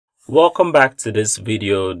Welcome back to this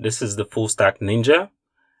video. This is the Full Stack Ninja,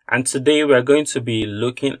 and today we're going to be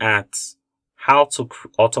looking at how to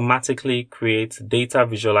automatically create data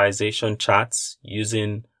visualization charts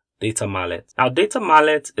using datamallet. Now,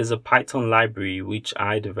 datamallet is a Python library which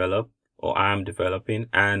I develop or I am developing,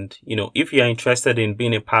 and if you are interested in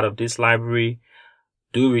being a part of this library,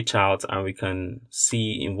 do reach out and we can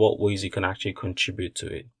see in what ways you can actually contribute to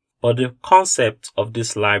it. But the concept of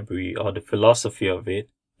this library, or the philosophy of it,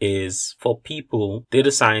 is for people, data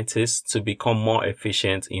scientists, to become more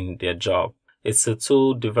efficient in their job. It's a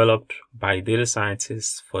tool developed by data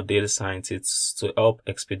scientists for data scientists to help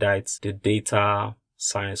expedite the data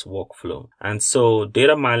science workflow. And so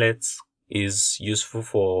datamallet is useful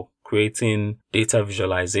for creating data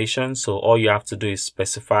visualization. So all you have to do is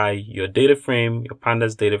specify your data frame, your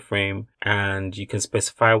pandas data frame, and you can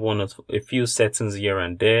specify a few settings here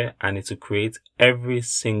and there, and it will create every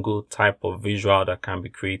single type of visual that can be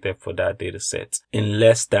created for that data set in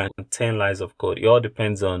less than 10 lines of code. It all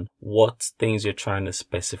depends on what things you're trying to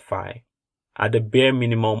specify. At the bare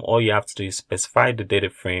minimum, all you have to do is specify the data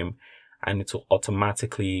frame, and it will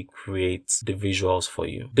automatically create the visuals for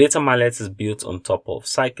you. Datamallet is built on top of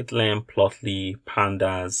scikit-learn, plotly,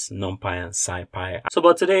 pandas, numpy, and scipy.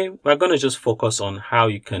 But today we're going to just focus on how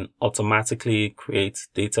you can automatically create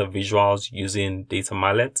data visuals using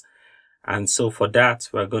datamallet. And so for that,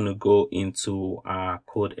 we're going to go into our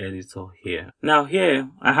code editor here. Now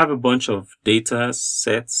here, I have a bunch of data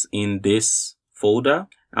sets in this folder.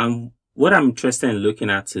 And what I'm interested in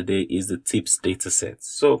looking at today is the tips dataset.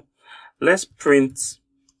 So let's print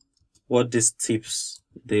what this tips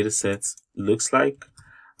dataset looks like.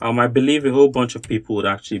 I believe a whole bunch of people would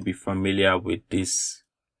actually be familiar with this.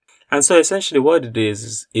 And so essentially what it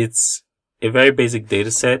is it's a very basic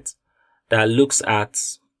dataset that looks at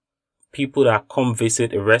people that come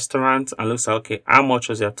visit a restaurant and looks at, okay, how much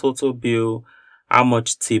was their total bill? How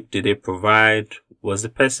much tip did they provide? Was the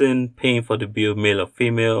person paying for the bill male or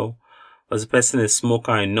female? Was the person a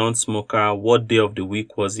smoker, a non-smoker? What day of the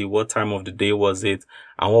week was it? What time of the day was it?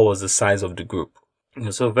 And what was the size of the group?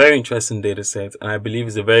 So very interesting data set. And I believe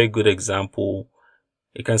it's a very good example.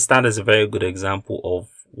 It can stand as a very good example of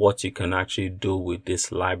what you can actually do with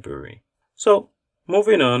this library. So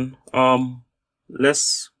moving on,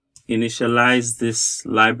 let's initialize this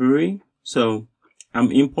library. So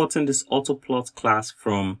I'm importing this autoplot class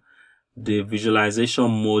from the visualization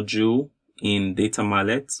module in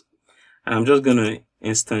datamallet. And I'm just going to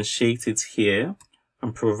instantiate it here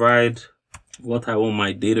and provide what I want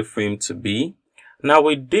my data frame to be. Now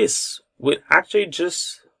with this, with actually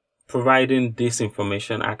just providing this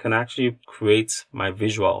information, I can actually create my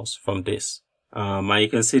visuals from this. And you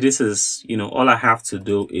can see this is, all I have to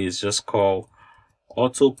do is just call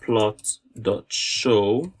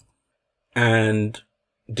autoplot.show, and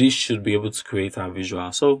this should be able to create our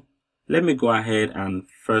visual. So let me go ahead and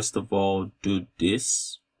first of all do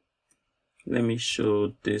this. Let me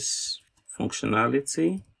show this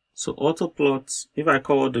functionality. So autoplot, if I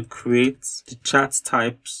call the create the chart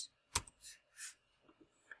types,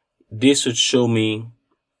 this would show me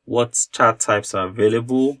what chart types are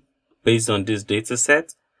available based on this data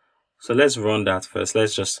set. So let's run that first.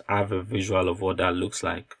 Let's just have a visual of what that looks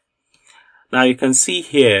like. Now you can see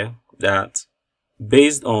here that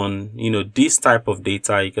based on, this type of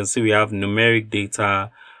data, you can see we have numeric data,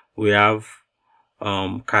 we have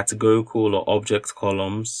categorical or object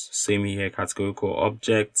columns, same here, categorical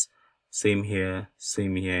objects, same here,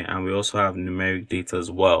 and we also have numeric data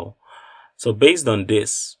as well. So based on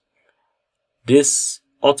this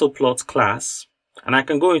autoplot class, and I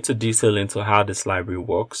can go into detail into how this library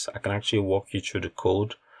works. I can actually walk you through the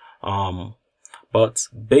code. But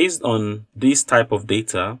based on this type of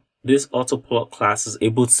data, this autoplot class is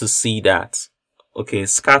able to see that, okay,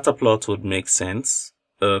 scatter plot would make sense.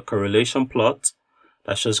 A correlation plot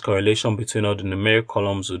that shows correlation between all the numeric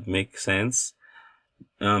columns would make sense.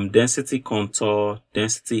 Density contour,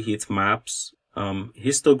 density heat maps,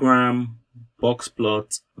 histogram, box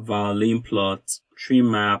plot, violin plot, tree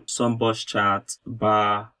map, sunburst chart,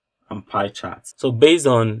 bar, and pie chart. So based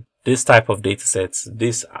on this type of data sets,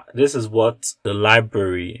 this is what the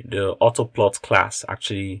library, the autoplot class,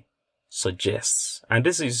 actually suggests. And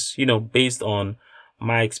this is, based on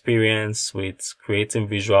my experience with creating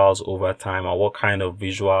visuals over time and what kind of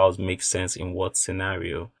visuals make sense in what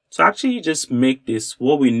scenario. So actually just make this,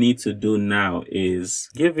 what we need to do now is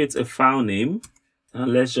give it a file name.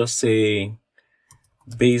 And let's just say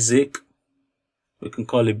basic. We can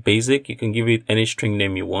call it basic. You can give it any string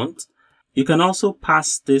name you want. You can also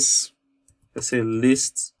pass this, let's say,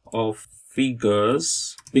 list of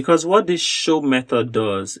figures, because what this show method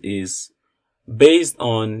does is based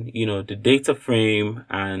on, the data frame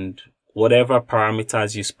and whatever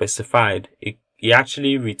parameters you specified, it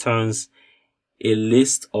actually returns a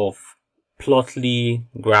list of Plotly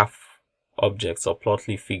graph objects or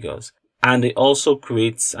Plotly figures. And it also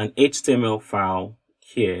creates an HTML file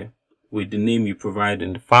here with the name you provide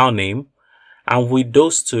in the file name. And with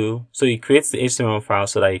those two, so it creates the HTML file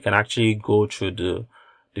so that you can actually go through the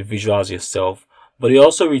visuals yourself. But it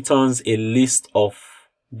also returns a list of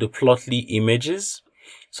the Plotly images.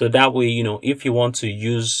 So that way, if you want to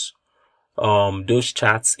use those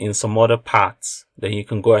charts in some other parts, then you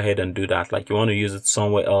can go ahead and do that. Like you want to use it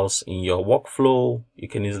somewhere else in your workflow, you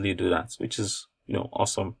can easily do that, which is,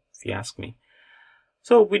 awesome if you ask me.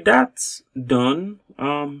 So with that done,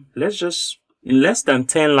 let's just, in less than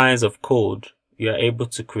 10 lines of code, you are able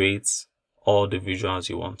to create all the visuals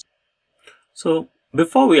you want. So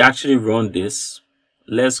before we actually run this,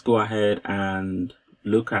 let's go ahead and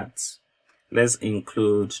let's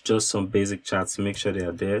include just some basic charts to make sure they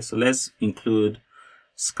are there. So let's include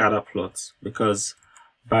scatter plots, because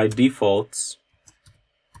by default,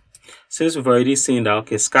 since we've already seen that,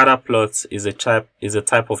 okay, scatter plots is a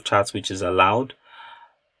type of chart which is allowed.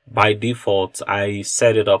 By default, I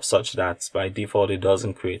set it up such that by default it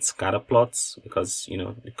doesn't create scatter plots, because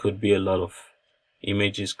it could be a lot of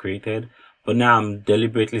images created. But now I'm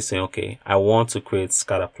deliberately saying, okay, I want to create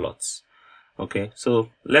scatter plots. Okay, so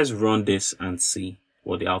let's run this and see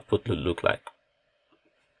what the output will look like.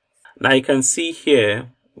 Now you can see here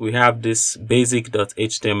we have this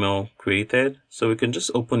basic.html created, so we can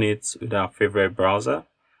just open it with our favorite browser.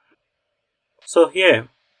 So here,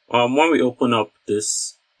 when we open up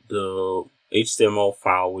the HTML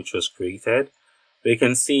file which was created, we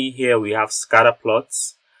can see here we have scatter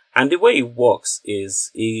plots, and the way it works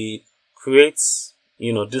is it creates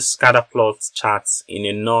this scatter plot charts in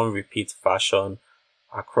a non-repeat fashion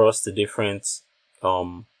across the different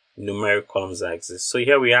numeric columns that exist. So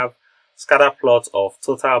here we have scatter plot of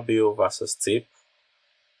total bill versus tip,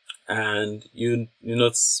 and you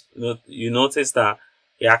notice that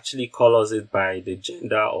it actually colors it by the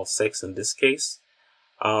gender or sex in this case.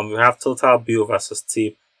 We have total bill versus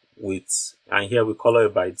tip and here we color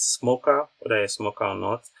it by smoker, whether you're a smoker or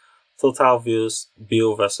not. Total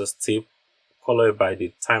bill versus tip, color it by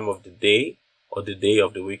the time of the day, or the day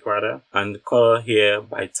of the week rather, and color here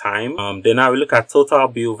by time. Then now we look at total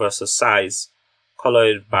bill versus size, color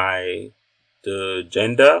it by the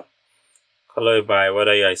gender, color it by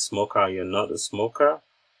whether you're a smoker or you're not a smoker,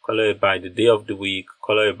 color it by the day of the week,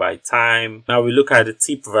 color it by time. Now we look at the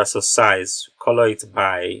tip versus size, color it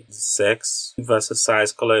by the sex, tip versus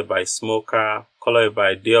size, color it by smoker, color it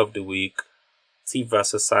by day of the week, tip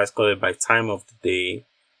versus size, color it by time of the day.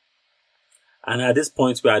 And at this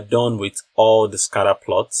point, we are done with all the scatter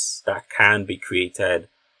plots that can be created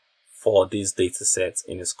for this data set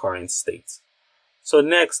in its current state. So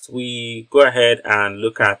next, we go ahead and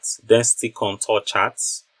look at density contour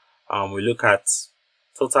charts. We look at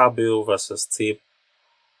total bill versus tip,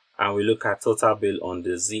 and we look at total bill on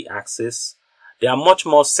the z-axis. There are much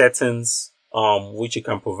more settings which you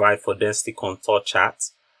can provide for density contour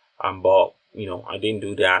charts, but I didn't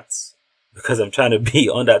do that because I'm trying to be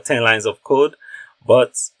under 10 lines of code.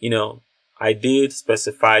 But I did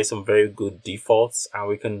specify some very good defaults, and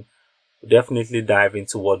we can definitely dive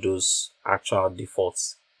into what those actual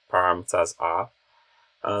defaults parameters are.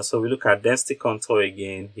 So we look at density contour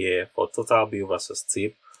again here for total bill versus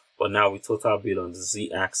tip, but now with total bill on the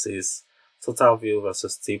z-axis, total bill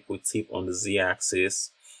versus tip with tip on the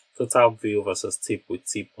z-axis, total bill versus tip with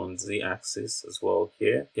tip on z-axis as well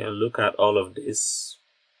here. You can look at all of this,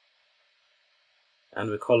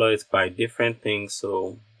 and we color it by different things.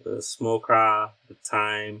 So the smoker, the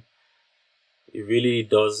time, it really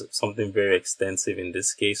does something very extensive in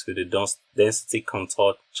this case with the density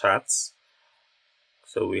contour charts.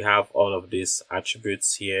 So we have all of these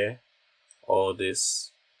attributes here, all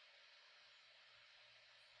this.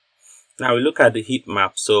 Now we look at the heat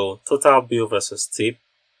map. So total bill versus tip,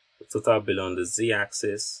 total bill on the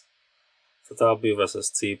z-axis, total bill versus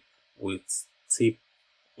tip with tip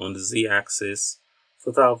on the z-axis,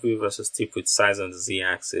 total bill versus tip with size on the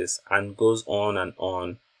z-axis, and goes on and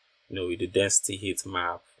on, with the density heat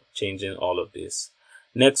map, changing all of this.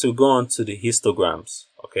 Next, we go on to the histograms,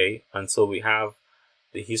 okay? And so we have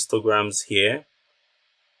the histograms here,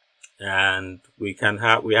 and we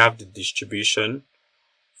have the distribution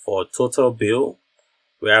for total bill,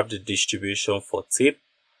 we have the distribution for tip,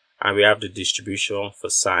 and we have the distribution for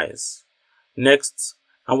size. Next,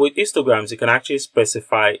 and with histograms, you can actually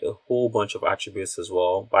specify a whole bunch of attributes as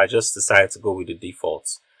well, but I just decided to go with the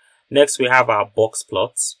defaults. Next, we have our box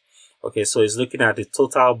plots. Okay, so it's looking at the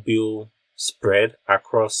total bill spread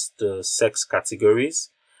across the sex categories.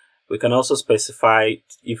 We can also specify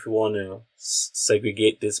if you want to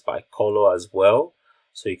segregate this by color as well.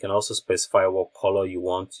 So you can also specify what color you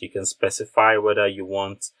want. You can specify whether you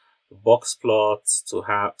want box plots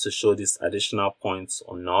to show these additional points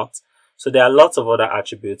or not. So there are lots of other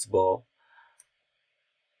attributes, but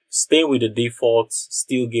staying with the defaults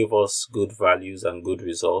still gave us good values and good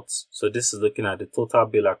results. So this is looking at the total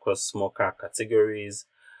bill across smoker categories,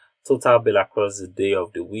 total bill across the day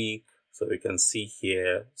of the week. So we can see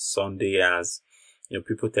here Sunday, as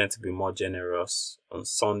people tend to be more generous on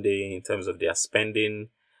Sunday in terms of their spending.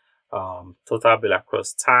 Total bill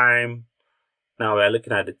across time. Now we are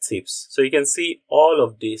looking at the tips. So you can see all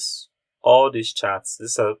of this, all these charts.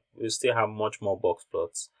 We still have much more box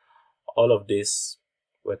plots. All of this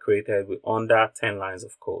were created with under 10 lines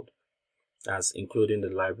of code, as including the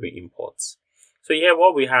library imports. So here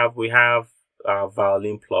what we have our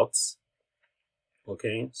violin plots.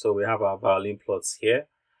 Okay, so we have our violin plots here,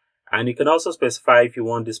 and you can also specify if you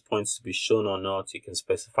want these points to be shown or not. You can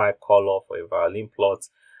specify color for a violin plot,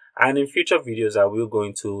 and in future videos I will go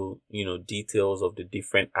into details of the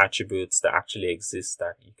different attributes that actually exist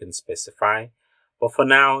that you can specify. But for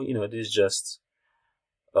now, this is just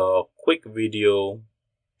a quick video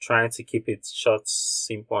trying to keep it short,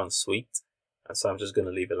 simple, and sweet. And so I'm just going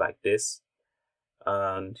to leave it like this.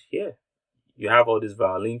 And yeah, you have all these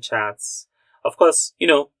violin charts. Of course,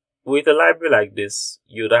 with a library like this,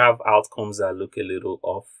 you'd have outcomes that look a little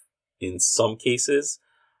off in some cases.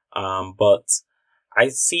 But I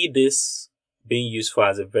see this being useful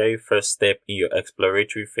as a very first step in your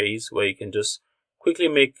exploratory phase, where you can just quickly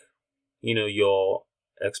make, your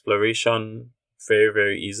exploration very,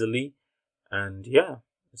 very easily. And yeah,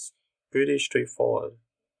 it's pretty straightforward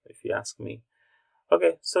if you ask me.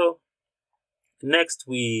 Okay, so next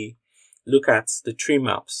we look at the tree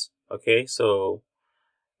maps. Okay, so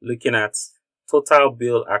looking at total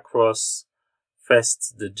bill across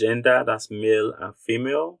first the gender, that's male and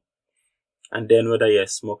female, and then whether you're a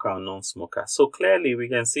smoker or non-smoker. So clearly we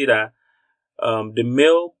can see that the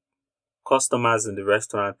male customers in the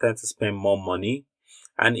restaurant tend to spend more money,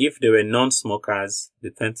 and if they were non-smokers, they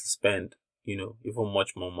tend to spend even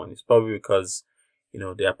much more money. It's probably because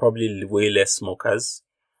there are probably way less smokers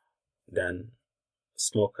than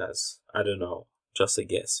smokers. I don't know, just a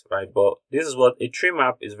guess, right? But this is what a tree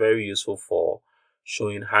map is very useful for,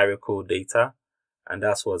 showing hierarchical data, and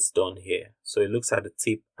that's what's done here. So it looks at the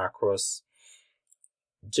tip across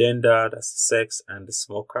gender, that's the sex, and the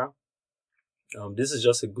smoker. This is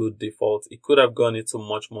just a good default. It could have gone into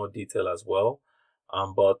much more detail as well,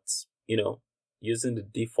 but using the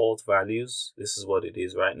default values, this is what it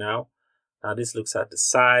is right now. Now this looks at the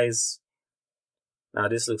size. Now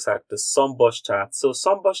this looks at the sum bus chart. So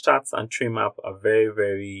sum bus charts and tree map are very,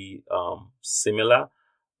 very similar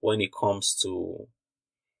when it comes to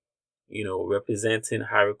representing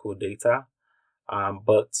hierarchical data.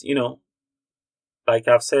 But like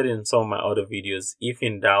I've said in some of my other videos, if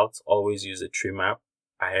in doubt, always use a tree map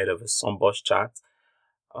ahead of a sum bus chart.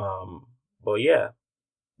 But yeah,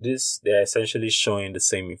 they're essentially showing the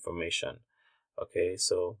same information. Okay,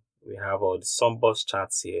 so we have all the sum bus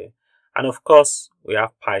charts here, and of course we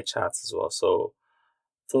have pie charts as well. So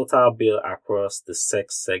total bill across the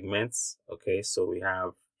sex segments. Okay, so we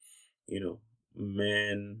have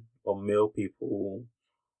men or male people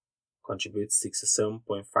contribute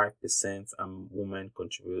 67.5% and women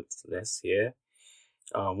contribute less here.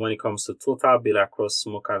 When it comes to total bill across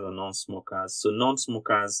smokers and non-smokers, so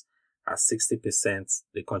non-smokers are 60%.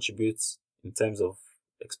 They contribute in terms of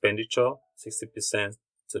expenditure 60%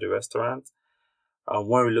 to the restaurant.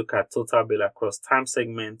 When we look at total bill across time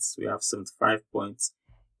segments, we have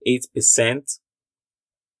 75.8%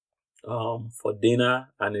 for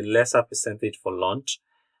dinner and a lesser percentage for lunch.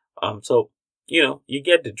 So you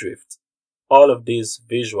get the drift. All of these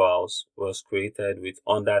visuals was created with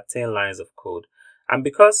under 10 lines of code. And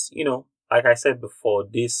because, like I said before,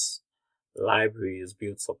 this library is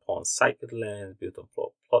built upon scikit-learn, built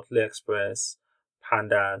upon Plotly Express,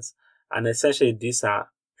 pandas, and essentially these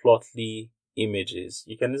are Plotly images.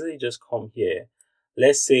 You can easily just come here.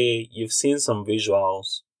 Let's say you've seen some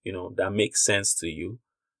visuals, that make sense to you,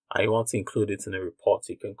 and you want to include it in a report.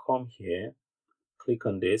 You can come here, click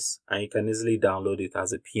on this, and you can easily download it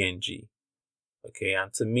as a PNG. Okay,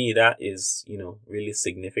 and to me that is really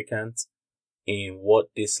significant in what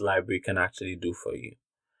this library can actually do for you.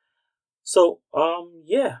 So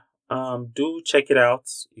do check it out.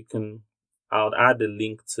 I'll add the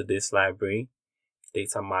link to this library,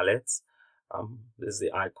 datamallet. This is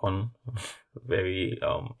the icon. Very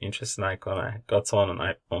interesting icon. I got on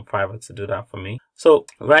Fiverr to do that for me. So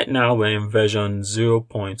right now we're in version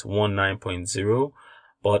 0.19.0,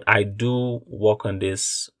 but I do work on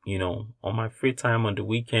this, you know, on my free time on the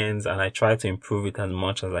weekends, and I try to improve it as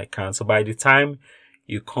much as I can. So by the time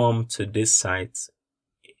you come to this site,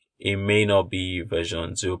 it may not be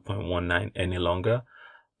version 0.19 any longer,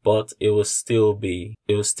 but it will still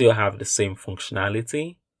have the same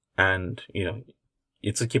functionality, and you know,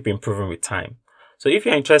 it will keep improving with time. So if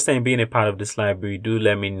you're interested in being a part of this library, do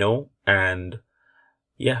let me know, and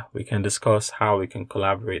yeah, we can discuss how we can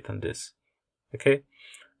collaborate on this. Okay,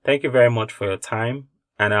 thank you very much for your time,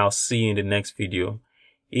 and I'll see you in the next video.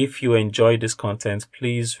 If you enjoyed this content,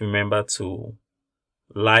 please remember to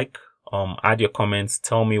like, add your comments,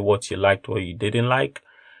 tell me what you liked, what you didn't like,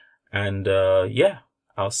 and yeah,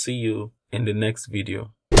 I'll see you in the next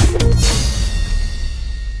video.